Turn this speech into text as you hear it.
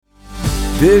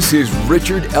This is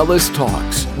Richard Ellis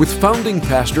Talks with founding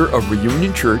pastor of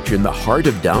Reunion Church in the heart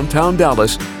of downtown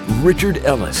Dallas, Richard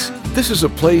Ellis. This is a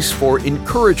place for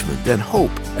encouragement and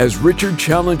hope as Richard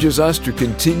challenges us to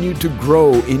continue to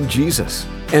grow in Jesus.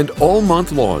 And all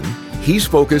month long, he's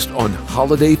focused on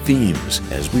holiday themes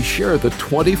as we share the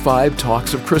 25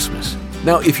 Talks of Christmas.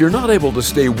 Now, if you're not able to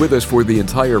stay with us for the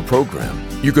entire program,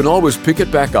 you can always pick it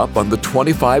back up on the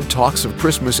 25 Talks of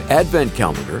Christmas Advent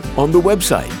Calendar on the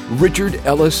website,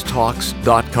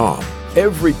 richardellistalks.com.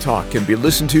 Every talk can be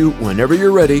listened to whenever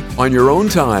you're ready on your own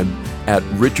time at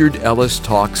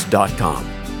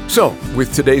richardellistalks.com. So,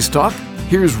 with today's talk,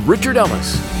 here's Richard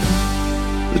Ellis.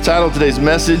 The title of today's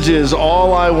message is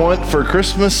All I Want for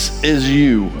Christmas Is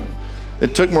You.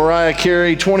 It took Mariah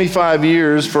Carey 25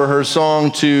 years for her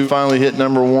song to finally hit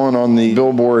number one on the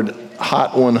Billboard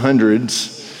Hot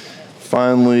 100s.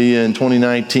 Finally, in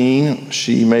 2019,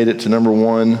 she made it to number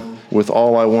one with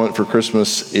All I Want for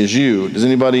Christmas Is You. Does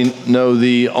anybody know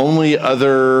the only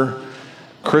other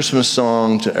Christmas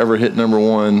song to ever hit number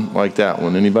one like that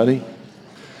one? Anybody?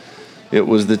 It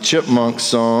was the Chipmunks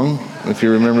song, if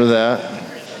you remember that.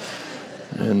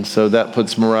 And so that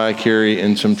puts Mariah Carey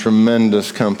in some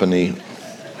tremendous company.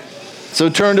 So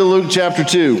turn to Luke chapter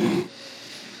 2.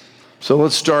 So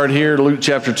let's start here, Luke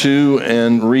chapter 2,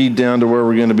 and read down to where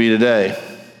we're going to be today.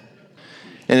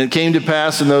 And it came to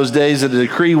pass in those days that a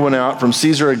decree went out from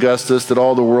Caesar Augustus that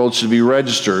all the world should be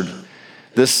registered.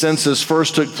 This census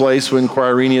first took place when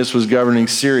Quirinius was governing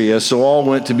Syria, so all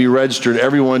went to be registered,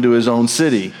 everyone to his own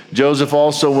city. Joseph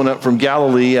also went up from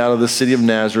Galilee out of the city of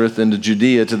Nazareth into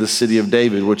Judea to the city of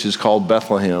David, which is called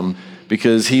Bethlehem,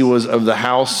 because he was of the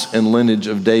house and lineage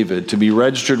of David, to be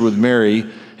registered with Mary,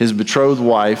 his betrothed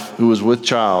wife, who was with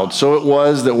child. So it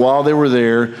was that while they were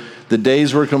there, the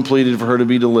days were completed for her to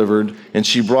be delivered, and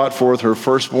she brought forth her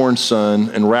firstborn son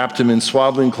and wrapped him in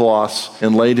swaddling cloths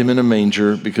and laid him in a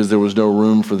manger because there was no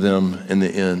room for them in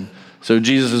the inn. So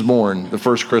Jesus is born, the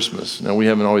first Christmas. Now, we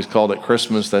haven't always called it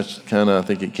Christmas. That's kind of, I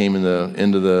think it came in the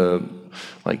end of the,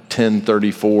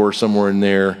 1034, somewhere in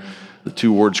there. The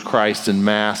two words Christ and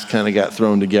Mass kind of got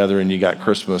thrown together, and you got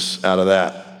Christmas out of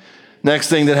that. Next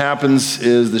thing that happens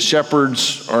is the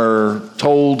shepherds are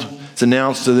told, it's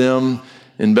announced to them,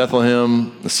 in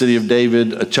Bethlehem, the city of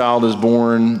David, a child is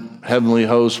born, heavenly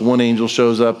host. One angel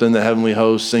shows up in the heavenly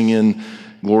host singing,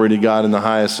 glory to God in the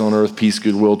highest on earth, peace,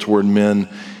 goodwill toward men.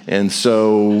 And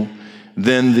so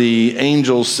then the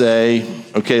angels say,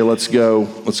 okay, let's go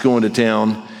into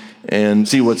town and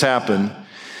see what's happened.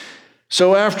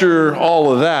 So after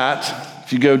all of that,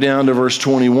 if you go down to verse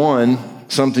 21,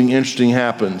 something interesting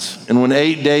happens. And when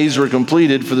 8 days were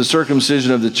completed for the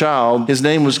circumcision of the child, his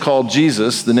name was called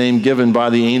Jesus, the name given by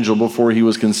the angel before he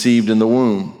was conceived in the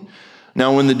womb.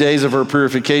 Now when the days of her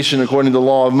purification according to the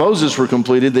law of Moses were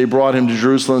completed, they brought him to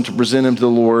Jerusalem to present him to the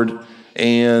Lord.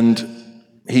 And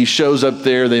he shows up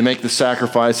there, they make the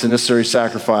sacrifice, the necessary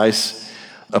sacrifice,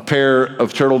 a pair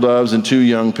of turtle doves and 2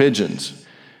 young pigeons.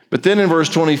 But then in verse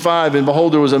 25, and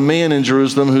behold, there was a man in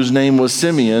Jerusalem whose name was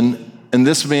Simeon, and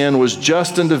this man was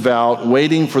just and devout,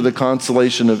 waiting for the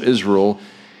consolation of Israel,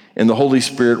 and the Holy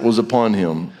Spirit was upon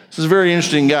him. This is a very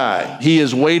interesting guy. He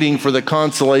is waiting for the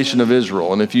consolation of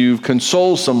Israel. And if you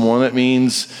console someone, it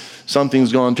means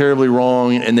something's gone terribly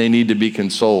wrong and they need to be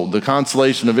consoled. The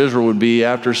consolation of Israel would be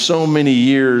after so many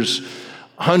years,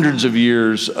 hundreds of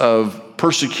years of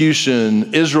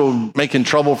persecution, Israel making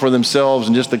trouble for themselves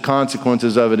and just the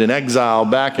consequences of it in exile,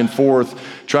 back and forth,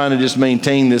 trying to just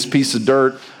maintain this piece of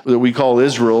dirt that we call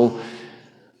Israel.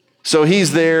 So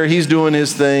he's there, he's doing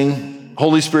his thing,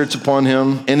 Holy Spirit's upon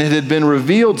him, and it had been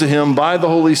revealed to him by the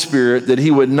Holy Spirit that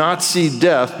he would not see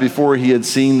death before he had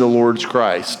seen the Lord's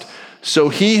Christ. So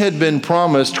he had been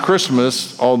promised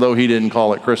Christmas, although he didn't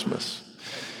call it Christmas.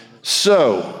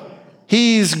 So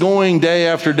he's going day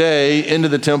after day into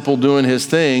the temple doing his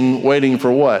thing, waiting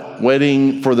for what?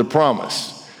 Waiting for the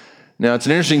promise. Now, it's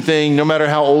an interesting thing. No matter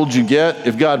how old you get,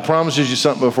 if God promises you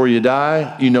something before you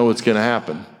die, you know it's going to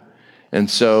happen. And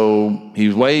so he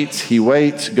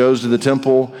waits, goes to the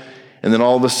temple, and then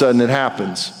all of a sudden it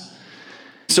happens.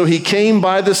 So he came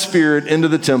by the Spirit into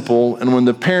the temple, and when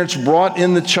the parents brought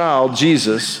in the child,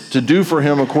 Jesus, to do for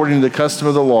him according to the custom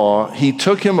of the law, he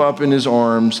took him up in his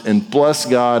arms and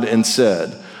blessed God and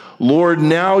said, Lord,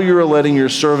 now you are letting your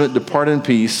servant depart in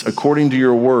peace according to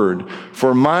your word.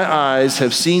 For my eyes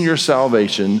have seen your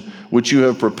salvation, which you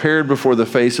have prepared before the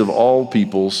face of all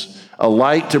peoples, a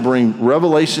light to bring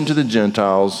revelation to the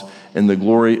Gentiles and the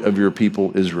glory of your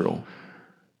people Israel.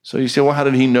 So you say, well, how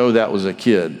did he know that was a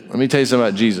kid? Let me tell you something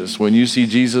about Jesus. When you see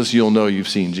Jesus, you'll know you've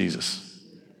seen Jesus.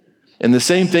 And the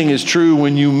same thing is true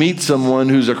when you meet someone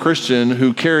who's a Christian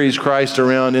who carries Christ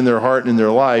around in their heart and in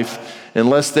their life.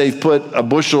 Unless they've put a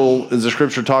bushel, as the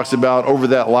scripture talks about, over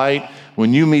that light,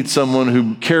 when you meet someone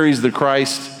who carries the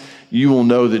Christ, you will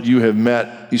know that you have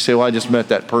met, you say, well, I just met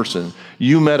that person.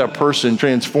 You met a person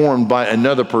transformed by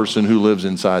another person who lives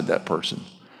inside that person.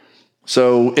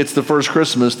 So it's the first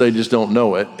Christmas, they just don't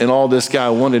know it. And all this guy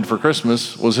wanted for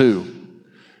Christmas was who?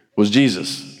 Was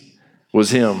Jesus. Was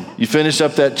him. You finish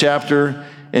up that chapter,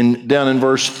 and down in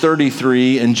verse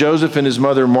 33, and Joseph and his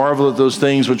mother marveled at those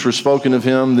things which were spoken of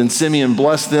him. Then Simeon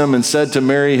blessed them and said to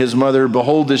Mary his mother,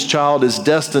 behold, this child is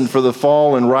destined for the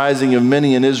fall and rising of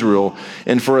many in Israel,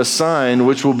 and for a sign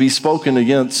which will be spoken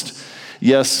against.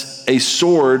 Yes, a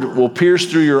sword will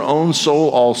pierce through your own soul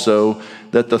also,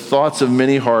 that the thoughts of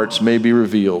many hearts may be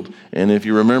revealed. And if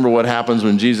you remember what happens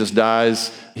when Jesus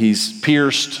dies, he's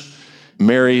pierced.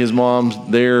 Mary, his mom's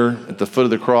there at the foot of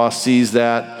the cross, sees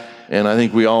that. And I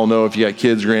think we all know, if you got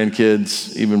kids,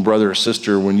 grandkids, even brother or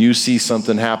sister, when you see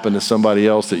something happen to somebody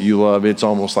else that you love, it's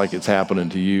almost like it's happening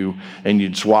to you, and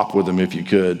you'd swap with them if you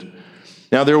could.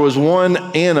 Now there was one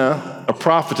Anna, a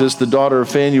prophetess, the daughter of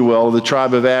Phanuel of the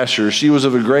tribe of Asher. She was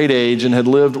of a great age and had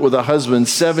lived with a husband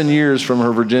 7 years from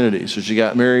her virginity. So she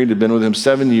got married, had been with him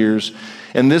 7 years.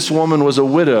 And this woman was a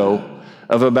widow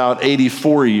of about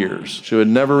 84 years. She had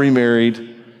never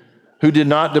remarried, who did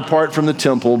not depart from the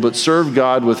temple, but served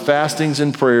God with fastings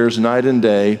and prayers night and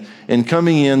day. And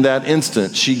coming in that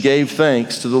instant, she gave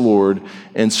thanks to the Lord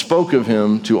and spoke of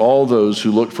him to all those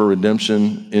who looked for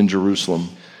redemption in Jerusalem.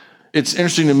 It's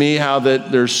interesting to me how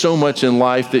that there's so much in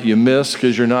life that you miss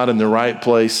because you're not in the right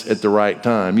place at the right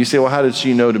time. You say, well, how did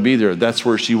she know to be there? That's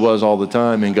where she was all the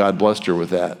time, and God blessed her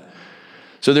with that.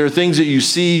 So there are things that you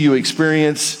see, you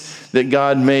experience, that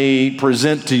God may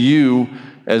present to you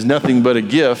as nothing but a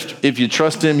gift. If you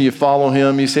trust him, you follow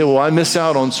him, you say, well, I miss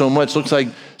out on so much. Looks like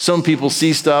some people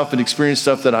see stuff and experience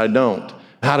stuff that I don't.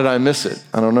 How did I miss it?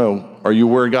 I don't know. Are you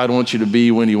where God wants you to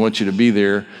be when he wants you to be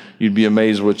there? You'd be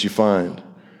amazed what you find.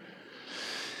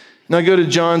 Now go to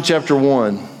John chapter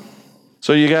 1.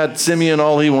 So you got Simeon,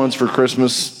 all he wants for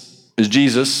Christmas is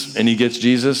Jesus, and he gets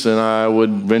Jesus, and I would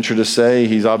venture to say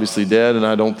he's obviously dead, and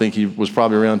I don't think he was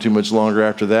probably around too much longer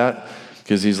after that,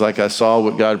 because he's like, I saw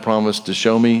what God promised to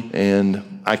show me,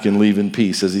 and I can leave in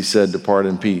peace, as he said, depart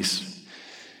in peace.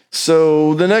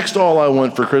 So the next all I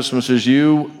want for Christmas is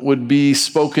you would be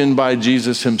spoken by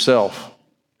Jesus himself.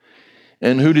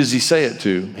 And who does he say it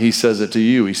to? He says it to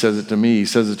you. He says it to me. He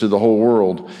says it to the whole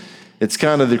world. It's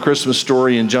kind of the Christmas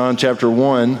story in John chapter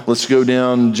 1. Let's go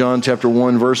down John chapter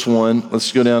 1, verse 1.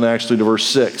 Let's go down actually to verse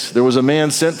 6. There was a man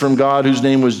sent from God whose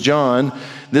name was John.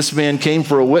 This man came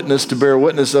for a witness, to bear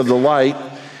witness of the light,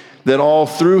 that all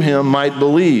through him might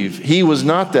believe. He was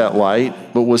not that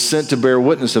light, but was sent to bear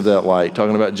witness of that light,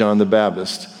 talking about John the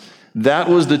Baptist. That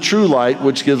was the true light,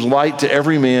 which gives light to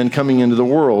every man coming into the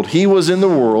world. He was in the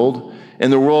world,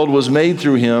 and the world was made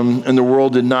through him, and the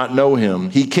world did not know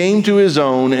him. He came to his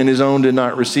own, and his own did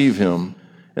not receive him.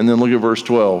 And then look at verse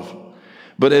 12.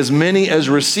 But as many as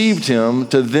received him,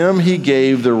 to them he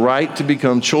gave the right to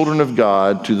become children of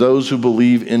God, to those who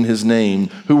believe in his name,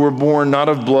 who were born not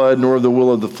of blood, nor of the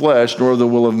will of the flesh, nor of the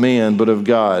will of man, but of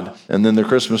God. And then the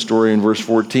Christmas story in verse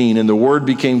 14. And the Word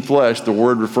became flesh, the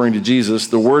Word referring to Jesus,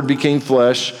 the Word became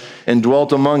flesh and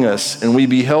dwelt among us, and we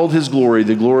beheld his glory,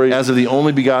 the glory as of the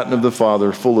only begotten of the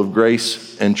Father, full of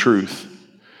grace and truth.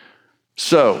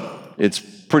 So, it's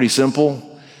pretty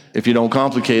simple if you don't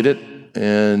complicate it.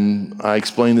 And I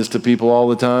explain this to people all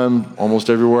the time, almost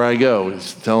everywhere I go,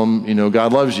 is tell them,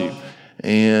 God loves you.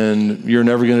 And you're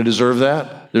never going to deserve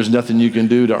that. There's nothing you can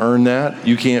do to earn that.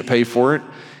 You can't pay for it.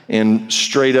 And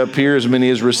straight up here, as many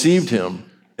as received him.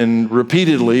 And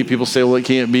repeatedly, people say, well, it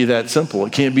can't be that simple.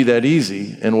 It can't be that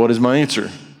easy. And what is my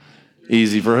answer?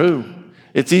 Easy for who?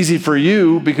 It's easy for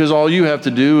you because all you have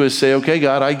to do is say, okay,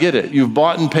 God, I get it. You've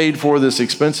bought and paid for this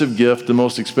expensive gift, the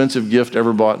most expensive gift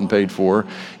ever bought and paid for,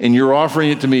 and you're offering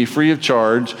it to me free of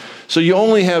charge. So you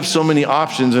only have so many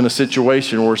options in a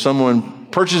situation where someone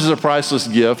purchases a priceless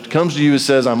gift, comes to you and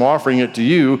says, I'm offering it to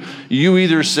you. You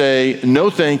either say, no,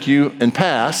 thank you, and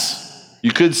pass.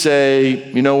 You could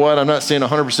say, you know what, I'm not saying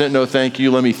 100% no thank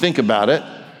you, let me think about it.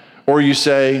 Or you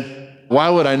say, why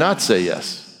would I not say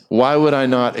yes? Why would I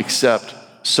not accept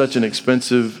such an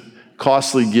expensive,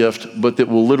 costly gift, but that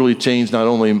will literally change not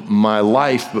only my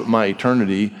life, but my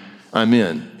eternity? I'm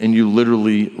in. And you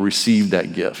literally receive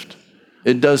that gift.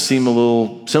 It does seem a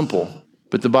little simple,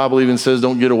 but the Bible even says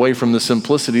don't get away from the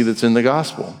simplicity that's in the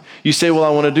gospel. You say, well,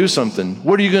 I want to do something.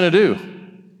 What are you going to do?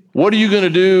 What are you going to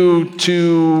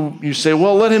do you say,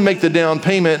 well, let him make the down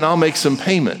payment and I'll make some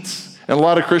payments. And a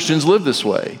lot of Christians live this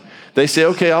way. They say,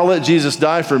 okay, I'll let Jesus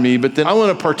die for me, but then I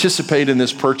want to participate in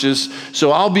this purchase,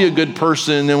 so I'll be a good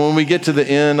person. And when we get to the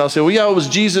end, I'll say, well, yeah, it was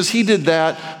Jesus. He did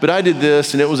that, but I did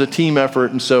this, and it was a team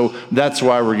effort, and so that's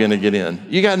why we're going to get in.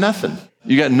 You got nothing.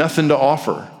 You got nothing to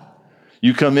offer.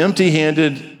 You come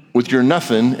empty-handed with your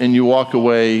nothing, and you walk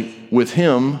away with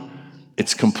him.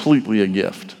 It's completely a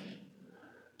gift.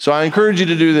 So I encourage you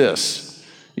to do this.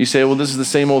 You say, well, this is the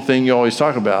same old thing you always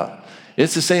talk about.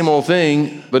 It's the same old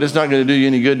thing, but it's not going to do you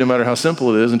any good no matter how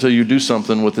simple it is until you do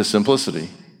something with the simplicity.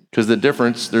 Because the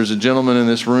difference, there's a gentleman in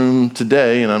this room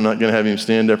today, and I'm not going to have him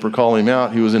stand up or call him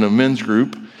out. He was in a men's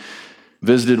group,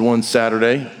 visited one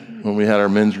Saturday when we had our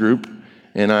men's group,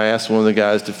 and I asked one of the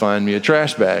guys to find me a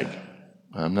trash bag.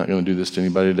 I'm not going to do this to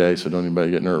anybody today, so don't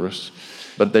anybody get nervous.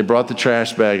 But they brought the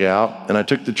trash bag out, and I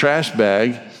took the trash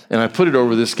bag and I put it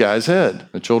over this guy's head.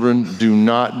 The children, do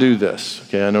not do this.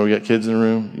 Okay, I know we got kids in the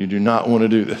room. You do not want to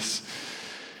do this.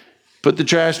 Put the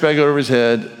trash bag over his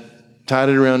head, tied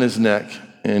it around his neck,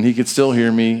 and he could still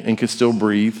hear me and could still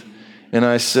breathe. And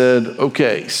I said,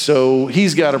 okay, so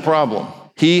he's got a problem.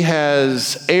 He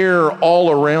has air all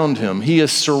around him. He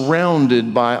is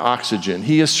surrounded by oxygen.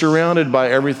 He is surrounded by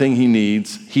everything he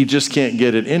needs. He just can't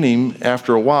get it in him.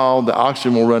 After a while, the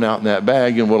oxygen will run out in that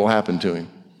bag, and what will happen to him?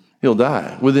 He'll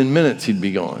die. Within minutes, he'd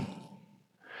be gone.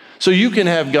 So you can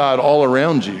have God all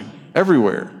around you,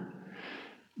 everywhere.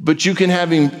 But you can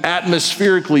have him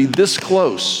atmospherically this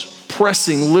close,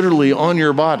 pressing literally on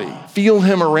your body. Feel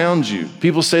him around you.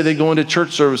 People say they go into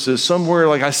church services somewhere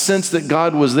like, I sense that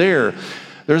God was there.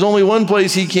 There's only one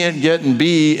place he can't get and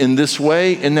be in this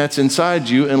way, and that's inside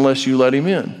you unless you let him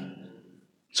in.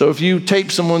 So if you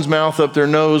tape someone's mouth up their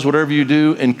nose, whatever you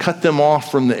do, and cut them off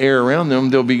from the air around them,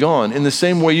 they'll be gone. In the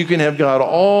same way, you can have God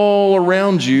all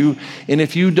around you, and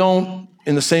if you don't,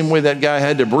 in the same way that guy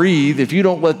had to breathe, if you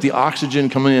don't let the oxygen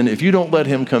come in, if you don't let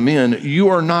him come in, you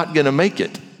are not going to make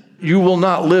it. You will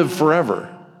not live forever,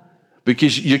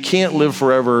 because you can't live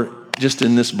forever just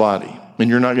in this body, and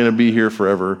you're not going to be here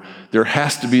forever. There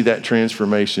has to be that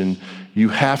transformation. You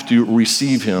have to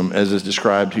receive him, as is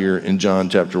described here in John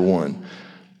chapter 1.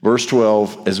 Verse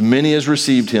 12, as many as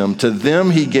received him, to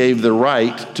them he gave the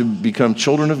right to become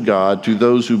children of God, to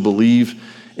those who believe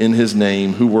in his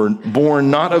name, who were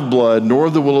born not of blood, nor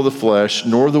of the will of the flesh,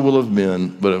 nor the will of men,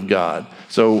 but of God.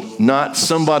 So not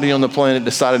somebody on the planet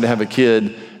decided to have a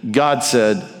kid. God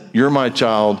said, you're my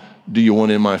child. Do you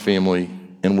want in my family?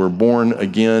 And we're born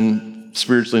again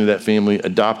spiritually into that family,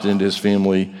 adopted into his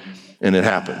family, and it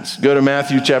happens. Go to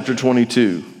Matthew chapter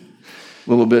 22. A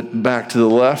little bit back to the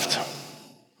left.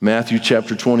 Matthew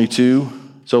chapter 22.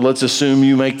 So let's assume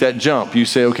you make that jump. You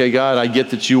say, okay, God, I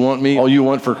get that you want me. All you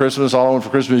want for Christmas, all I want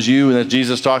for Christmas is you, and that's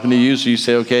Jesus talking to you. So you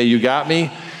say, okay, you got me.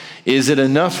 Is it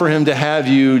enough for him to have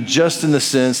you just in the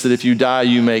sense that if you die,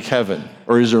 you make heaven?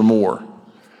 Or is there more?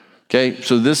 Okay,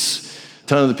 so this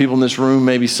ton of the people in this room,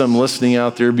 maybe some listening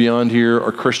out there beyond here,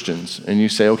 are Christians. And you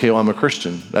say, okay, well, I'm a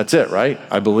Christian. That's it, right?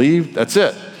 I believe, that's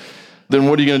it. Then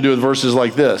what are you going to do with verses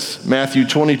like this? Matthew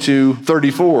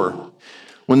 22:34.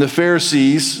 When the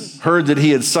Pharisees heard that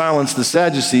he had silenced the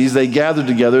Sadducees, they gathered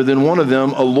together. Then one of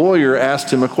them, a lawyer,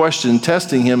 asked him a question,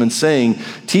 testing him and saying,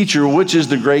 Teacher, which is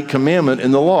the great commandment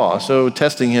in the law? So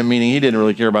testing him, meaning he didn't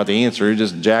really care about the answer. He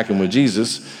just jacking with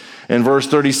Jesus. In verse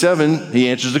 37, he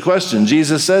answers the question.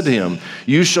 Jesus said to him,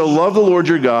 You shall love the Lord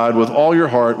your God with all your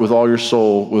heart, with all your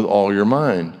soul, with all your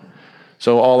mind.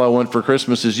 So all I want for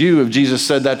Christmas is you. If Jesus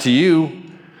said that to you,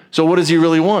 so what does he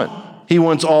really want? He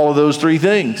wants all of those three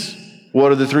things.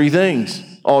 What are the three things?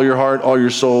 All your heart, all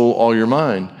your soul, all your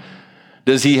mind.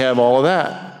 Does he have all of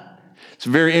that? It's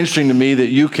very interesting to me that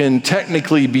you can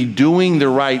technically be doing the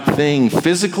right thing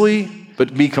physically,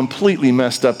 but be completely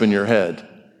messed up in your head.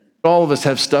 All of us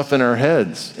have stuff in our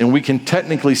heads, and we can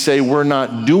technically say we're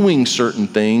not doing certain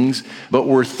things, but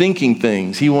we're thinking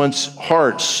things. He wants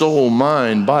heart, soul,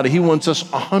 mind, body. He wants us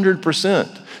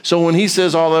 100%. So when he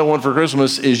says all I want for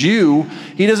Christmas is you,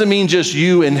 he doesn't mean just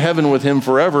you in heaven with him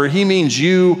forever. He means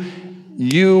you,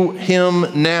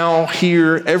 him, now,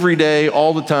 here, every day,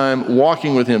 all the time,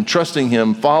 walking with him, trusting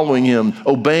him, following him,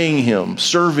 obeying him,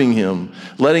 serving him,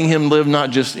 letting him live not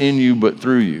just in you, but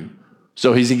through you.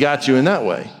 So he got you in that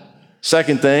way.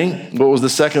 Second thing, what was the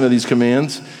second of these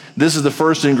commands? This is the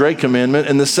first and great commandment,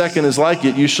 and the second is like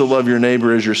it, you shall love your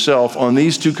neighbor as yourself. On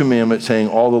these two commandments hang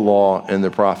all the law and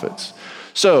the prophets.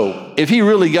 So if he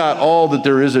really got all that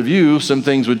there is of you, some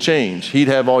things would change. He'd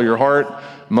have all your heart,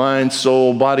 mind,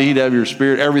 soul, body. He'd have your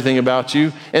spirit, everything about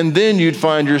you. And then you'd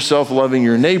find yourself loving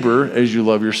your neighbor as you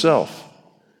love yourself.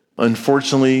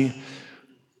 Unfortunately,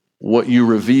 what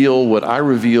I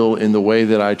reveal in the way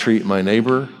that I treat my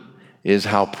neighbor is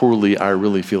how poorly I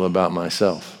really feel about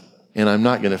myself. And I'm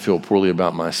not going to feel poorly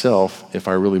about myself if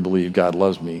I really believe God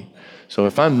loves me. So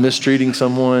if I'm mistreating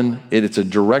someone, it's a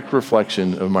direct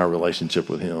reflection of my relationship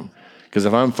with him. Because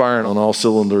if I'm firing on all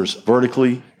cylinders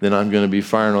vertically, then I'm going to be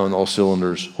firing on all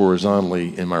cylinders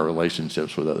horizontally in my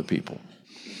relationships with other people.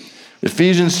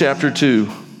 Ephesians chapter 2,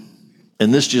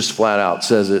 and this just flat out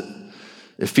says it.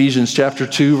 Ephesians chapter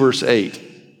 2, verse 8.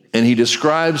 And he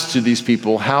describes to these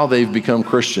people how they've become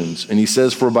Christians. And he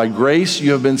says, "For by grace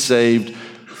you have been saved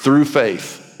through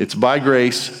faith." It's by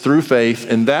grace, through faith,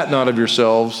 and that not of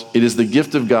yourselves. It is the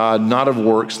gift of God, not of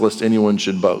works, lest anyone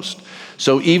should boast.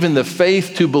 So even the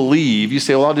faith to believe, you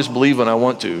say, well, I'll just believe when I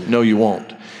want to. No, you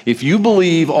won't. If you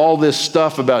believe all this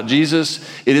stuff about Jesus,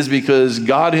 it is because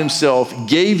God himself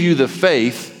gave you the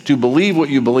faith to believe what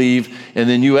you believe, and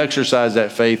then you exercise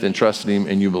that faith and trusted him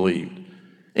and you believed.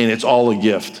 And it's all a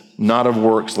gift, not of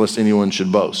works, lest anyone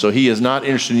should boast. So he is not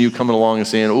interested in you coming along and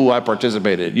saying, oh, I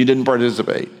participated. You didn't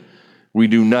participate. We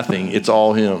do nothing. It's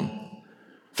all him.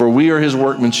 For we are his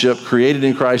workmanship, created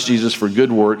in Christ Jesus for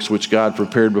good works, which God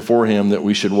prepared before him that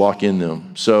we should walk in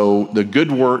them. So the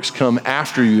good works come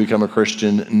after you become a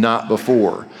Christian, not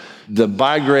before. The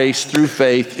by grace through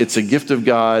faith, it's a gift of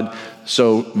God.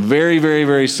 So very, very,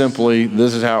 very simply,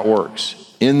 this is how it works.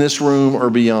 In this room or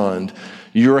beyond,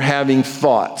 you're having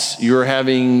thoughts, you're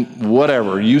having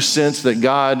whatever. You sense that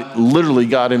God, literally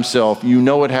God himself, you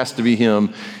know it has to be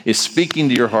him, is speaking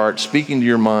to your heart, speaking to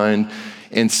your mind,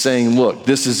 and saying, look,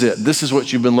 this is it. This is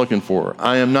what you've been looking for.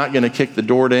 I am not going to kick the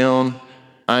door down.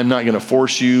 I'm not going to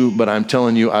force you, but I'm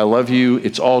telling you, I love you.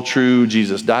 It's all true.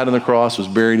 Jesus died on the cross, was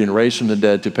buried, and raised from the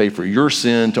dead to pay for your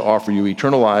sin, to offer you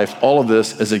eternal life. All of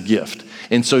this as a gift.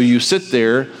 And so you sit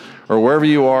there, or wherever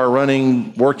you are,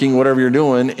 running, working, whatever you're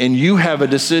doing, and you have a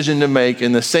decision to make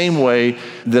in the same way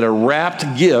that a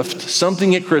wrapped gift,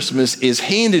 something at Christmas, is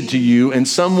handed to you and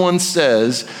someone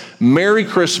says, Merry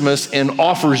Christmas, and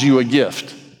offers you a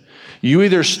gift. You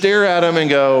either stare at them and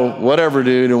go, whatever,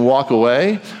 dude, and walk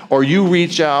away, or you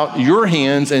reach out your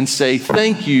hands and say,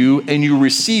 thank you, and you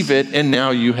receive it, and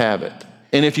now you have it.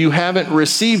 And if you haven't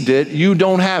received it, you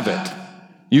don't have it.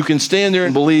 You can stand there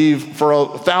and believe for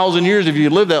 1,000 years, if you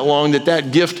live that long,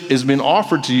 that gift has been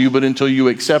offered to you, but until you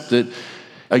accept it,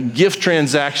 a gift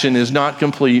transaction is not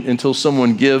complete until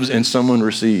someone gives and someone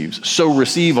receives. So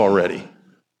receive already.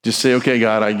 Just say, okay,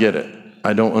 God, I get it.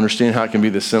 I don't understand how it can be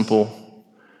this simple,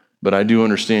 but I do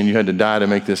understand you had to die to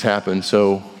make this happen,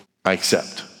 so I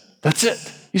accept. That's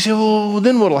it. You say, well,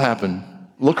 then what'll happen?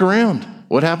 Look around.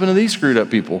 What happened to these screwed up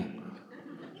people?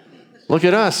 Look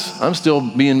at us. I'm still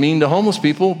being mean to homeless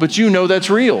people, but you know that's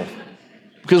real.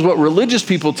 Because what religious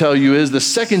people tell you is the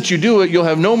second you do it, you'll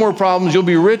have no more problems, you'll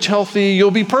be rich, healthy,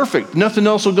 you'll be perfect. Nothing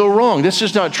else will go wrong. That's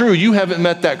just not true. You haven't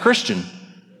met that Christian.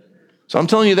 So I'm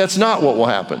telling you that's not what will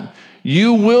happen.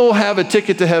 You will have a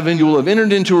ticket to heaven. You will have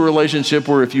entered into a relationship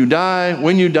where if you die,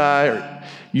 when you die,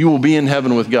 you will be in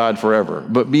heaven with God forever.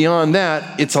 But beyond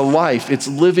that, it's a life. It's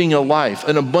living a life,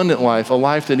 an abundant life, a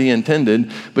life that he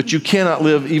intended. But you cannot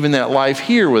live even that life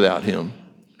here without him.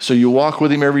 So you walk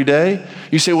with him every day.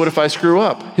 You say, what if I screw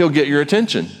up? He'll get your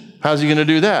attention. How's he going to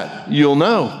do that? You'll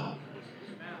know.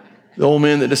 The old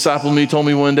man that discipled me told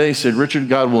me one day, he said, Richard,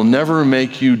 God will never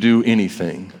make you do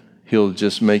anything. He'll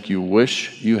just make you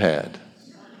wish you had.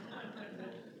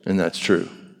 And that's true.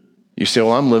 You say,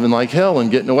 well, I'm living like hell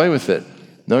and getting away with it.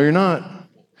 No, you're not.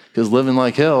 Because living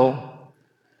like hell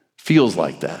feels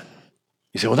like that.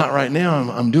 You say, well, not right now.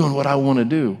 I'm doing what I want to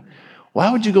do. Why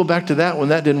would you go back to that when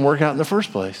that didn't work out in the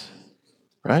first place?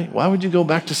 Right? Why would you go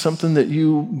back to something that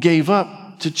you gave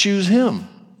up to choose him?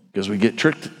 Because we get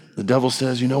tricked. The devil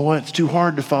says, you know what? It's too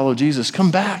hard to follow Jesus.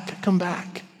 Come back. Come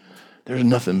back. There's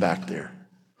nothing back there.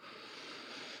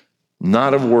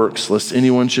 Not of works, lest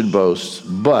anyone should boast,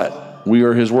 but we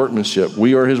are his workmanship.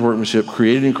 We are his workmanship,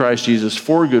 created in Christ Jesus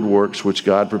for good works, which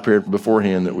God prepared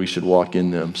beforehand that we should walk in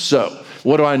them. So,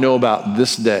 what do I know about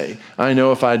this day? I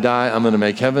know if I die, I'm going to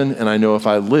make heaven, and I know if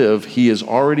I live, he has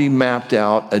already mapped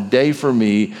out a day for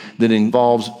me that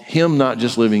involves him not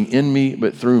just living in me,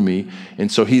 but through me,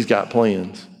 and so he's got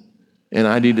plans. And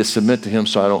I need to submit to him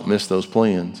so I don't miss those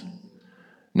plans.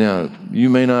 Now, you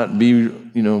may not do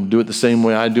it the same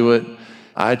way I do it.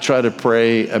 I try to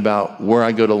pray about where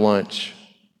I go to lunch.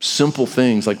 Simple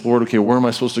things like, Lord, okay, where am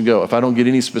I supposed to go? If I don't get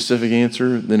any specific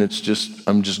answer, then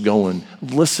I'm just going.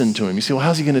 Listen to him. You say, well,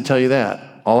 how's he going to tell you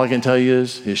that? All I can tell you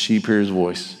is his sheep hear his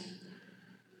voice.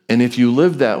 And if you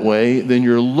live that way, then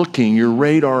you're looking, your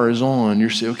radar is on. You're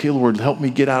saying, okay, Lord, help me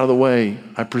get out of the way.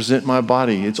 I present my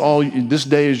body. It's all, this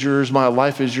day is yours, my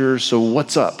life is yours, so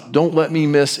what's up? Don't let me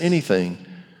miss anything.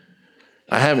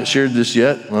 I haven't shared this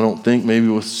yet. I don't think, maybe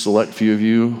with a select few of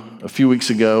you. A few weeks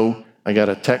ago, I got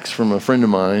a text from a friend of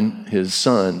mine, his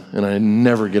son, and I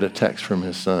never get a text from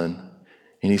his son.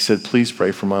 And he said, please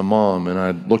pray for my mom. And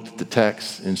I looked at the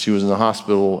text, and she was in the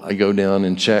hospital. I go down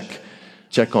and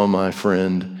check on my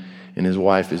friend, and his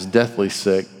wife is deathly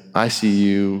sick,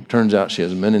 ICU. Turns out she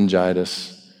has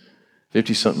meningitis,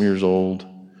 50-something years old,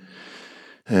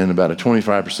 and about a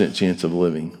 25% chance of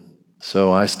living.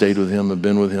 So I stayed with him, I've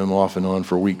been with him off and on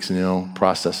for weeks now,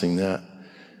 processing that.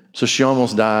 So she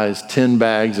almost dies, 10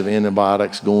 bags of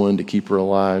antibiotics going to keep her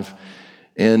alive.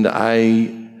 And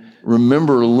I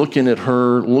remember looking at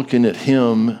her, looking at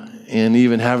him, and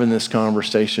even having this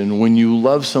conversation. When you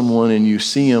love someone and you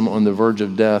see them on the verge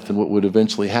of death and what would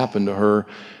eventually happen to her,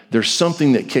 there's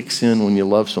something that kicks in when you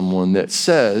love someone that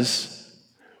says,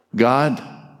 God,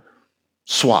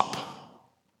 swap.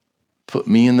 Put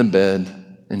me in the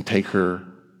bed and take her.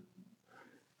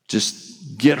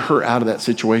 Just get her out of that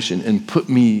situation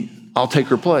and I'll take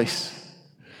her place.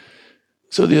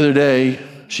 So the other day,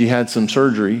 she had some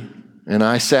surgery, and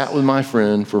I sat with my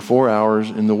friend for 4 hours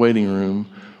in the waiting room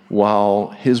while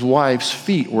his wife's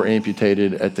feet were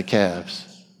amputated at the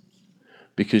calves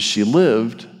because she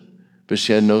lived, but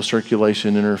she had no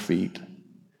circulation in her feet,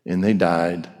 and they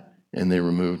died, and they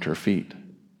removed her feet.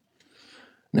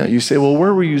 Now you say, well,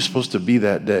 where were you supposed to be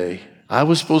that day? I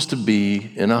was supposed to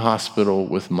be in a hospital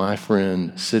with my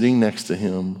friend sitting next to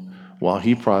him while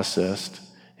he processed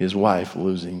his wife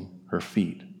losing her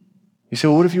feet. You say,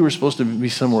 well, what if you were supposed to be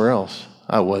somewhere else?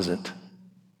 I wasn't.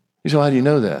 You say, well, how do you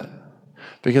know that?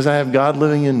 Because I have God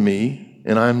living in me,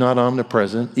 and I'm not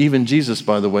omnipresent. Even Jesus,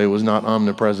 by the way, was not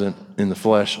omnipresent in the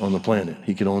flesh on the planet.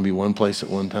 He could only be one place at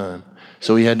one time.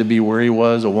 So he had to be where he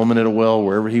was, a woman at a well,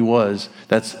 wherever he was.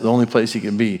 That's the only place he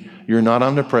could be. You're not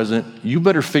omnipresent. You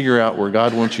better figure out where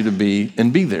God wants you to be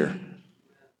and be there,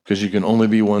 because you can only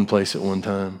be one place at one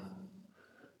time.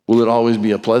 Will it always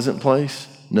be a pleasant place?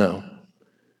 No.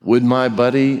 Would my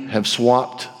buddy have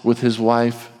swapped with his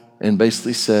wife and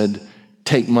basically said,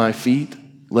 take my feet,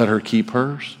 let her keep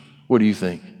hers? What do you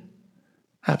think?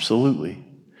 Absolutely.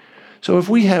 So if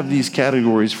we have these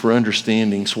categories for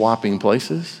understanding swapping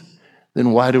places,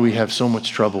 then why do we have so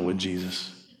much trouble with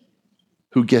Jesus?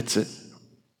 Who gets it?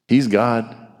 He's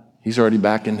God. He's already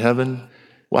back in heaven.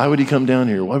 Why would he come down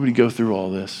here? Why would he go through all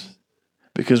this?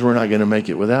 Because we're not going to make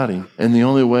it without him. And the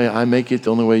only way I make it,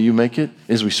 the only way you make it,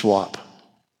 is we swap.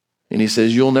 And he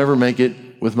says, you'll never make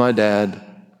it with my dad.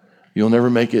 You'll never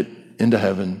make it into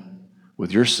heaven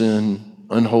with your sin,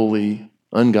 unholy,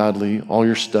 ungodly, all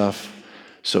your stuff.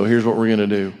 So here's what we're going to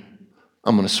do.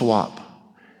 I'm going to swap.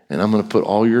 And I'm going to put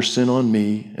all your sin on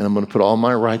me, and I'm going to put all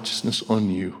my righteousness on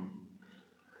you.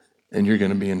 And you're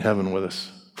going to be in heaven with us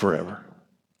forever.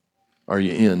 Are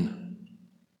you in?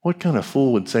 What kind of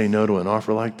fool would say no to an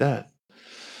offer like that?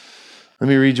 Let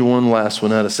me read you one last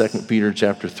one out of 2 Peter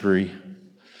chapter 3.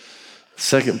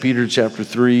 2 Peter chapter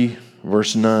 3,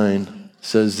 verse 9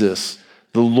 says this,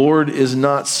 the Lord is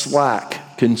not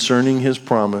slack concerning his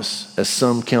promise, as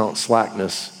some count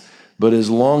slackness, but is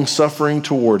long-suffering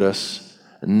toward us,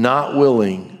 not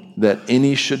willing that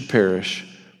any should perish,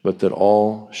 but that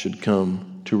all should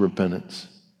come to repentance.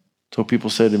 So people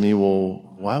say to me,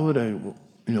 well, why would a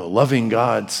loving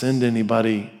God send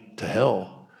anybody to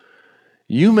hell?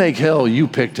 You make hell, you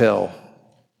picked hell.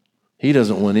 He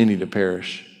doesn't want any to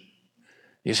perish.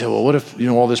 You say, well, what if,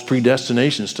 all this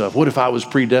predestination stuff, what if I was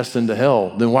predestined to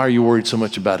hell? Then why are you worried so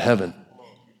much about heaven?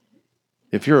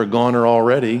 If you're a goner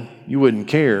already, you wouldn't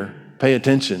care. Pay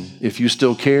attention. If you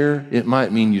still care, it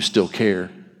might mean you still care.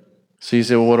 So you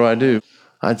say, well, what do I do?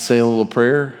 I'd say a little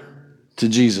prayer to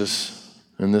Jesus,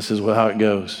 and this is how it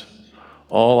goes.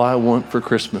 All I want for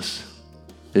Christmas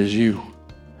is you.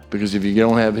 Because if you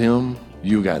don't have him,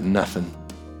 you got nothing.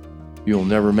 You'll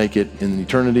never make it in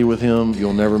eternity with him.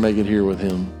 You'll never make it here with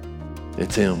him.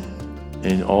 It's him.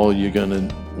 And all you're going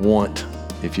to want,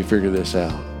 if you figure this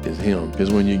out, is him.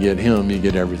 Because when you get him, you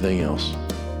get everything else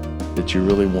that you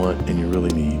really want and you really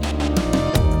need.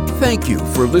 Thank you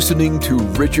for listening to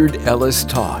Richard Ellis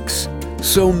Talks.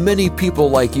 So many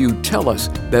people like you tell us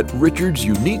that Richard's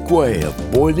unique way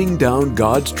of boiling down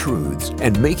God's truths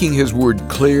and making his word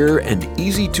clear and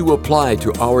easy to apply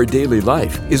to our daily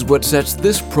life is what sets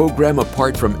this program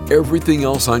apart from everything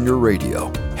else on your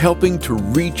radio, helping to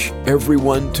reach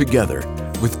everyone together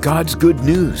with God's good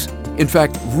news. In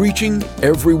fact, reaching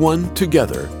everyone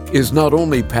together is not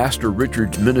only Pastor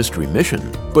Richard's ministry mission,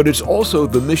 but it's also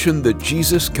the mission that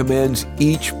Jesus commands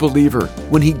each believer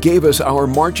when he gave us our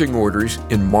marching orders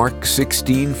in Mark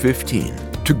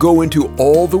 16:15 to go into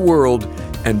all the world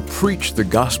and preach the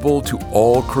gospel to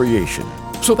all creation.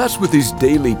 So that's what these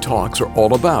daily talks are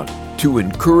all about, to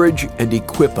encourage and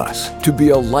equip us to be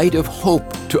a light of hope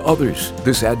to others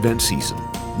this Advent season.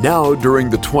 Now, during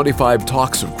the 25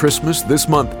 Talks of Christmas this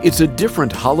month, it's a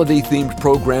different holiday-themed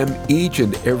program each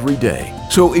and every day.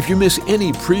 So if you miss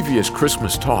any previous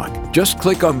Christmas talk, just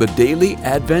click on the daily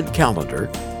Advent calendar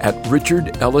at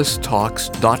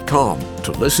richardellistalks.com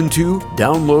to listen to,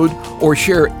 download, or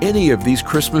share any of these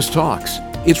Christmas talks.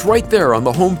 It's right there on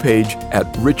the homepage at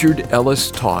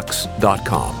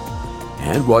richardellistalks.com.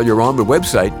 And while you're on the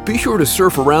website, be sure to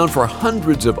surf around for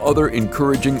hundreds of other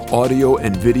encouraging audio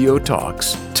and video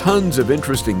talks, tons of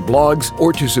interesting blogs,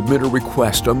 or to submit a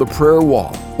request on the prayer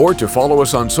wall, or to follow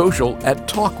us on social at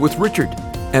Talk with Richard,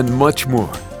 and much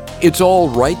more. It's all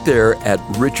right there at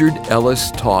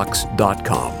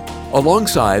richardellistalks.com,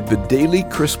 alongside the daily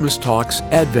Christmas Talks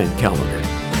Advent calendar.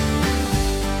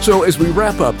 So as we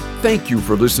wrap up, thank you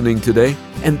for listening today,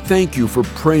 and thank you for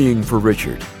praying for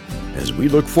Richard, as we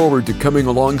look forward to coming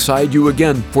alongside you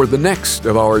again for the next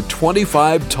of our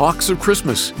 25 Talks of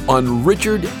Christmas on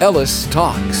Richard Ellis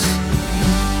Talks.